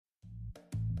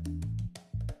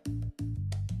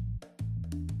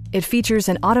It features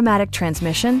an automatic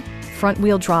transmission,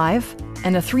 front-wheel drive,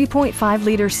 and a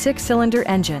 3.5-liter six-cylinder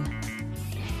engine.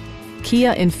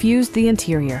 Kia infused the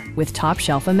interior with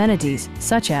top-shelf amenities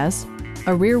such as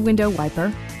a rear window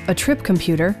wiper, a trip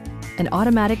computer, an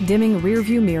automatic dimming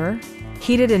rear-view mirror,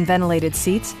 heated and ventilated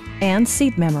seats, and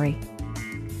seat memory.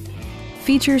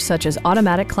 Features such as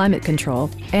automatic climate control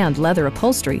and leather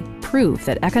upholstery prove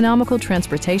that economical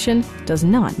transportation does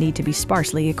not need to be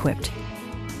sparsely equipped.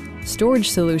 Storage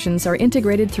solutions are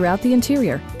integrated throughout the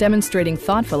interior, demonstrating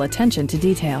thoughtful attention to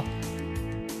detail.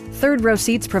 Third-row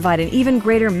seats provide an even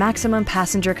greater maximum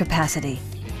passenger capacity.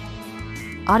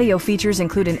 Audio features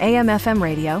include an AM/FM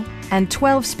radio and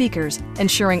 12 speakers,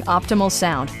 ensuring optimal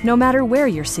sound no matter where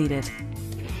you're seated.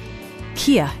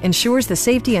 Kia ensures the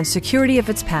safety and security of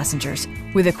its passengers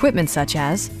with equipment such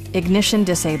as ignition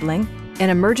disabling, an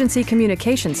emergency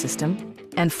communication system,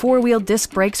 and four-wheel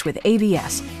disc brakes with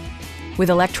ABS. With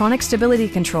electronic stability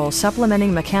control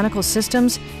supplementing mechanical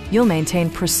systems, you'll maintain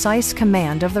precise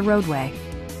command of the roadway.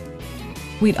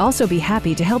 We'd also be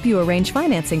happy to help you arrange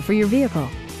financing for your vehicle.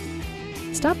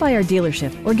 Stop by our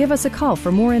dealership or give us a call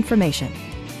for more information.